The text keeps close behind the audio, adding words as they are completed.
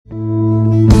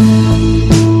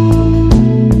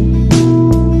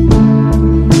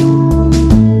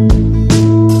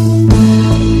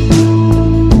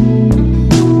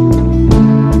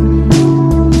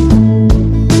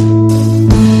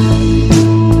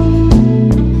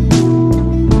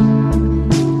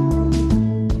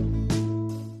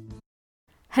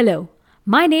Hello,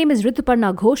 my name is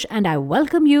Rituparna Ghosh and I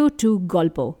welcome you to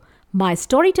Golpo, my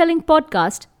storytelling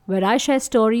podcast where I share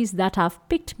stories that have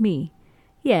picked me.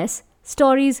 Yes,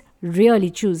 stories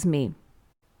really choose me.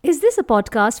 Is this a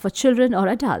podcast for children or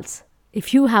adults?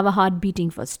 If you have a heart beating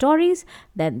for stories,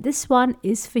 then this one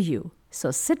is for you.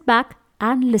 So sit back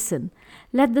and listen.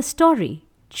 Let the story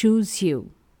choose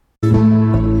you.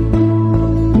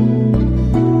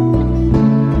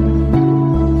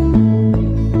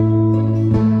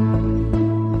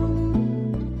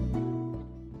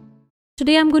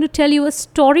 Today I'm going to tell you a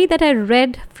story that I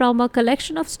read from a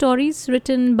collection of stories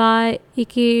written by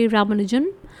A.K. Ramanujan.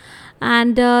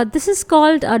 And this is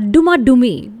called Duma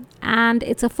Dumi, and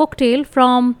it's a folktale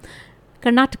from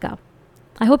Karnataka.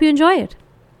 I hope you enjoy it.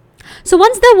 So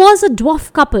once there was a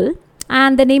dwarf couple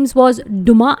and their names was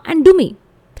Duma and Dumi.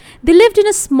 They lived in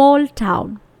a small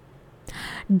town.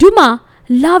 Duma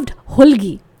loved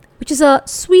holgi, which is a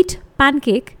sweet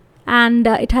pancake, and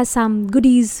it has some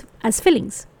goodies as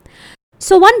fillings.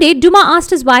 So one day, Duma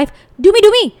asked his wife,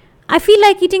 Dumi, I feel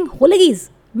like eating holgis.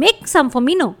 Make some for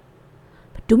me, no?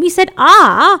 But Dumi said,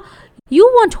 you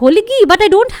want holgi, but I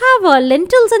don't have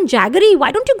lentils and jaggery.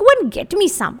 Why don't you go and get me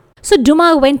some? So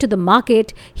Duma went to the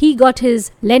market. He got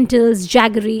his lentils,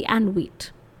 jaggery and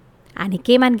wheat. And he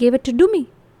came and gave it to Dumi.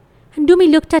 And Dumi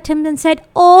looked at him and said,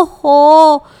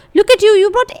 Oh, look at you.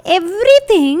 You brought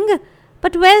everything.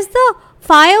 But where's the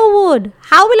firewood?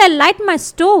 How will I light my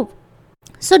stove?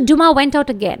 So Duma went out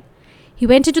again. He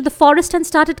went into the forest and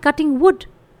started cutting wood.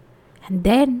 And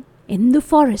then, in the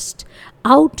forest,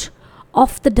 out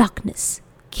of the darkness,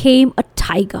 came a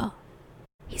tiger.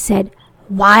 He said,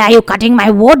 Why are you cutting my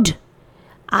wood?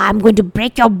 I'm going to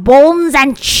break your bones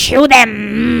and chew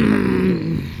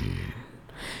them.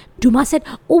 Duma said,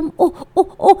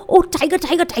 Oh, tiger,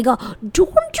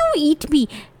 don't you eat me.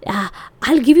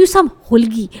 I'll give you some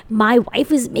holgi. My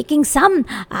wife is making some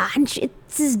and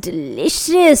it's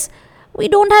delicious. We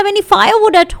don't have any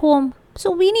firewood at home,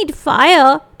 so we need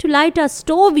fire to light our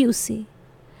stove, you see.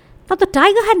 Now the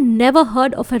tiger had never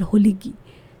heard of a holgi.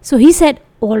 So he said,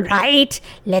 All right,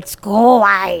 let's go.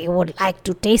 I would like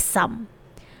to taste some.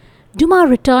 Duma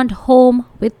returned home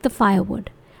with the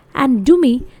firewood and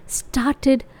Dumi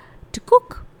started to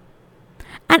cook.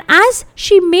 And as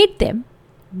she made them,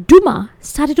 Duma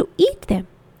started to eat them.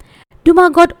 Duma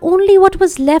got only what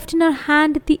was left in her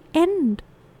hand at the end.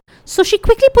 So she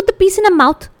quickly put the piece in her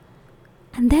mouth.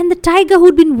 And then the tiger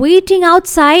who'd been waiting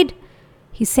outside,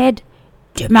 he said,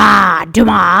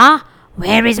 Duma,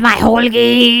 where is my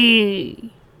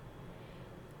holgi?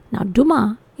 Now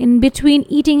Duma, in between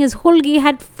eating his holgi,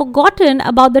 had forgotten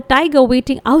about the tiger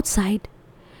waiting outside.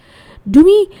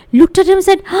 Dumi looked at him and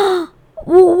said,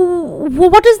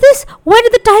 What is this? Where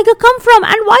did the tiger come from?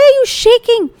 And why are you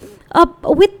shaking?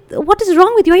 What is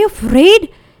wrong with you? Are you afraid?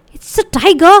 It's a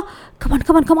tiger. Come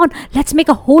on. Let's make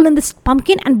a hole in this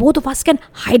pumpkin and both of us can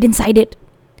hide inside it.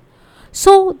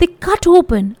 So they cut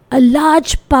open a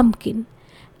large pumpkin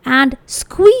and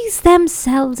squeezed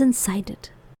themselves inside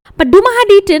it. But Duma had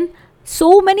eaten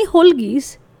so many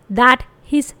holgis that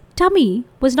his tummy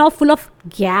was now full of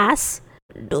gas.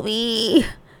 Dumi,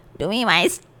 my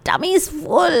tummy is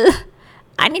full.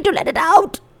 I need to let it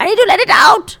out.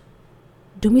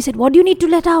 Dumi said, What do you need to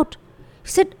let out? He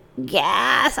said,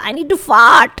 Gas. I need to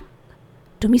fart.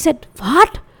 Dumi said,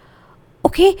 Fart?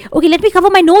 Okay, let me cover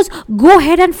my nose. Go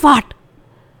ahead and fart.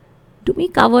 Dumi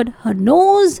covered her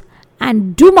nose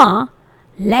and Duma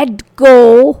let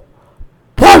go.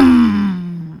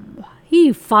 Boom!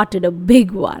 He farted a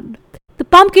big one. The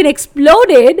pumpkin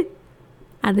exploded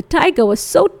and the tiger was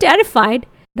so terrified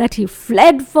that he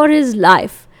fled for his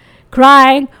life,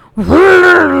 crying,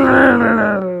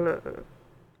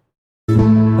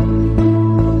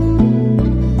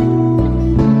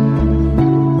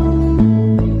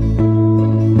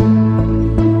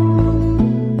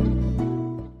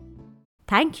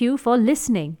 Thank you for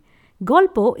listening.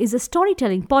 Golpo is a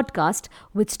storytelling podcast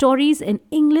with stories in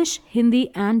English, Hindi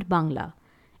and Bangla.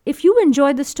 If you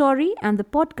enjoy the story and the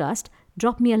podcast,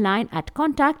 drop me a line at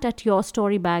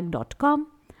contact@yourstorybag.com.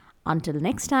 Until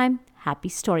next time, happy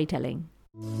storytelling.